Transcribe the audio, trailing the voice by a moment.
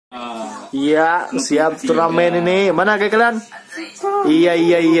Iya, siap turnamen ini. Mana kayak kalian?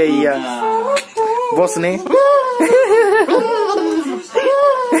 Iya. Bos nih.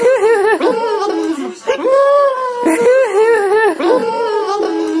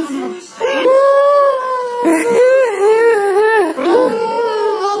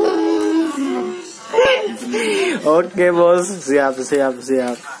 Oke bos, siap.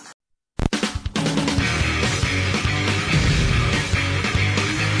 Siap.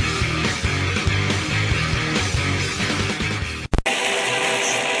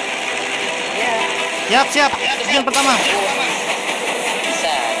 Skin pertama.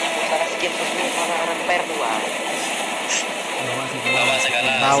 Bisa. Cara skin orang player 2.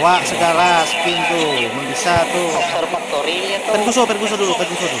 Bawa segala skin tuh, bisa tuh. Observatory atau Perguso dulu.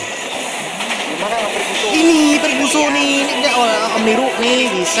 gimana perguso? Ini perguso nih, ini Om Niru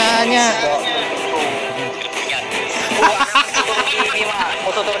nih bisanya.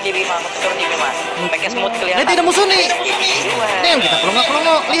 Moto turun di Bima. Pakai smooth kelihatan. Lihat ada musuh nih. Nih kita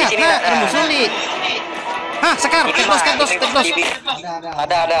pelongo. Lihat, nah ada musuh nih. Hah, Sekar, teknos.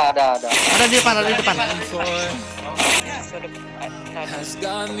 Ada. Ada di depan. Has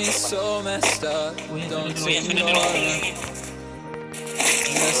got me so messed up. Don't you know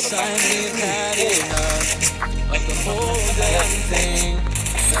the signs we've had enough of the whole damn thing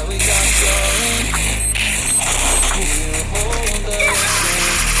that we got going. We'll hold us.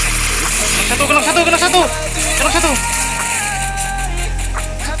 Satu. Kenok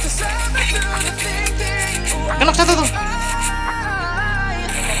satu tuh.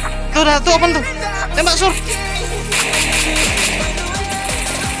 Tuh open tuh. Tembak Sur.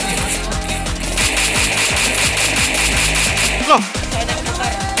 Loh.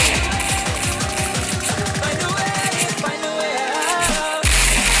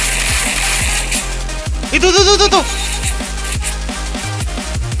 Itu tuh.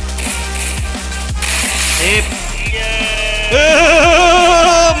 Sip.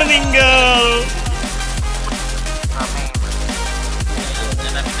 Meninggal.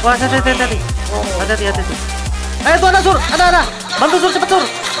 Wah, hati-hati. Tuh ada Sur, ada. Bantu Sur, cepet Sur.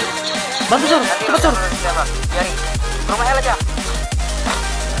 Biarin. Rumah Hel aja.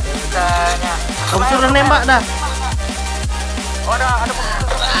 Bisanya. Om Sur udah nembak dah. Oh, ada.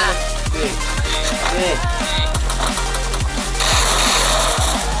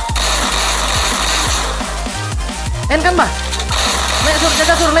 Kan bah. Naik Sur,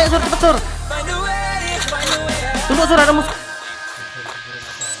 jaga Sur, cepet Sur. Tunggu Sur, ada musuh.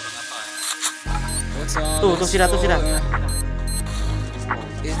 Tuh sida.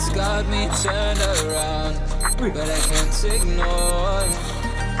 It's got me turned around, but I can't ignore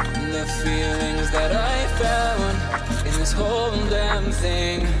the feelings that I found in this whole damn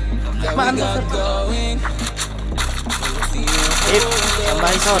thing that we got going.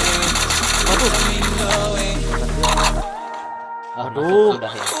 Aduh.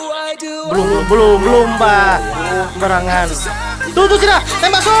 Belum, Pak. Berangan. Tuh sida,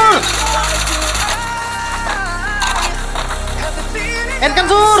 tembak Sur. Kan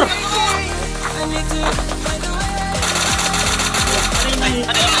Sur.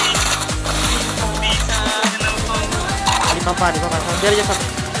 Di papa. Biar aja satu.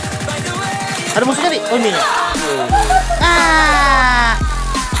 Ada musuhnya nih. Oh ini.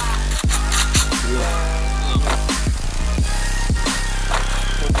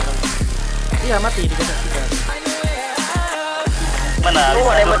 Iya mati di gasak tiga. Mana?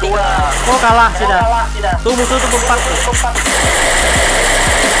 Ada yang berdua. Oh kalah sudah. Tuh musuh tuh empat.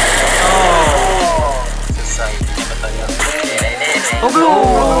 Selesai jabatannya. Oh belum.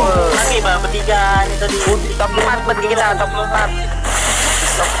 Lagi bang bertiga ini tadi. Top 4 berarti kita top 4.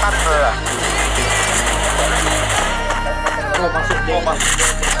 Top 4 Oh masuk deh.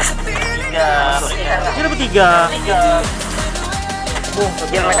 Tiga. Ini bertiga.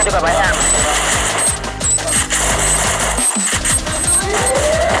 Biar mereka juga banyak.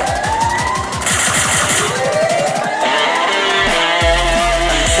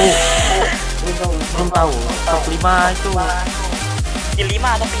 Belum tahu. Top 5 itu. Di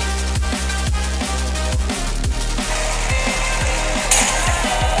 5 tapi.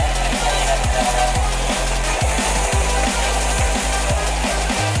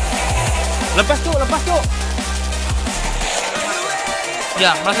 Lepas cuk.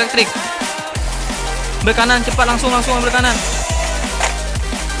 Ya, melas elektrik. Ambil kanan, cepat langsung ambil kanan.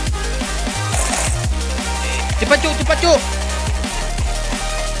 Cepat cuk.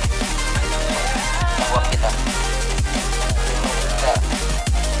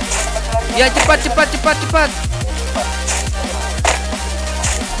 Ya cepat.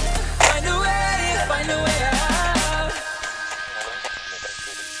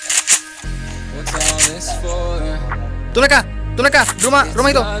 Tuh mereka di rumah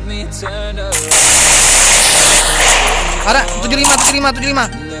itu. Ada 75.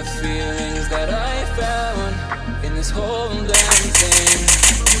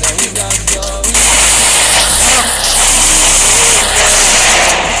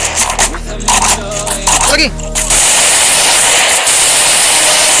 Lagi.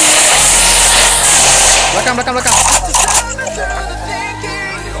 Belakang.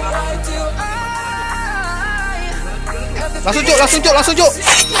 Langsung cuk.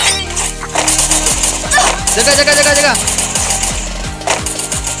 Jaga.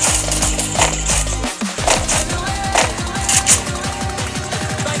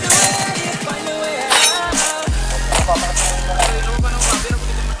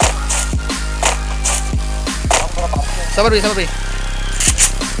 Sabar Bi.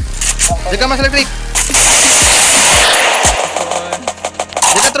 Jaga mas elektrik.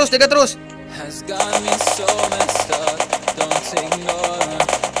 Jaga terus.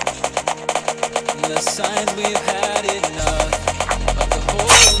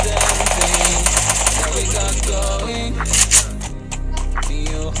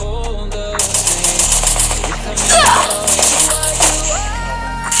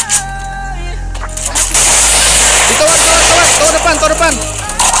 Tau depan.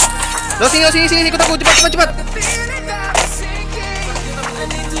 Lo sini ikut aku cepat.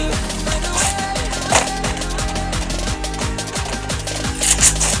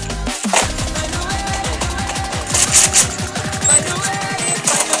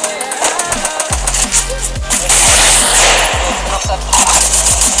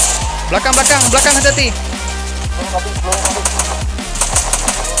 Belakang hati-hati.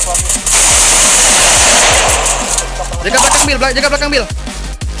 Jaga belakang Bil.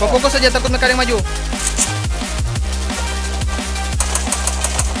 Fokus saja, takut mereka yang maju.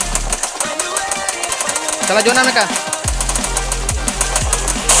 Salah zona mereka.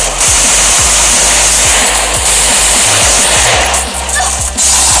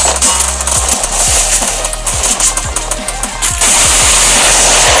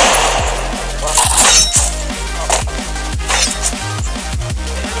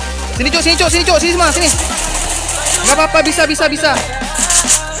 Sini semua, sini. Gak apa-apa, bisa.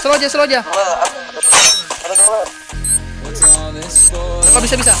 Slow aja. Apa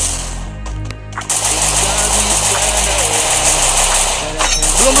bisa.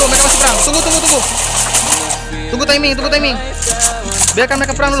 Belum, mereka masih perang. Tunggu. Tunggu timing. Biarkan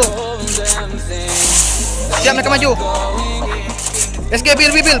mereka perang dulu. Siap, mereka maju. SG,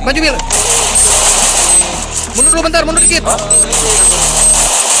 Bil, maju Bil. Mundur dulu bentar, mundur dikit.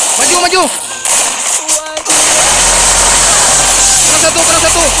 Maju. Kena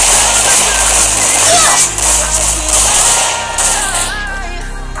satu.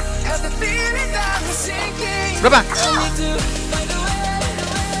 Berapa?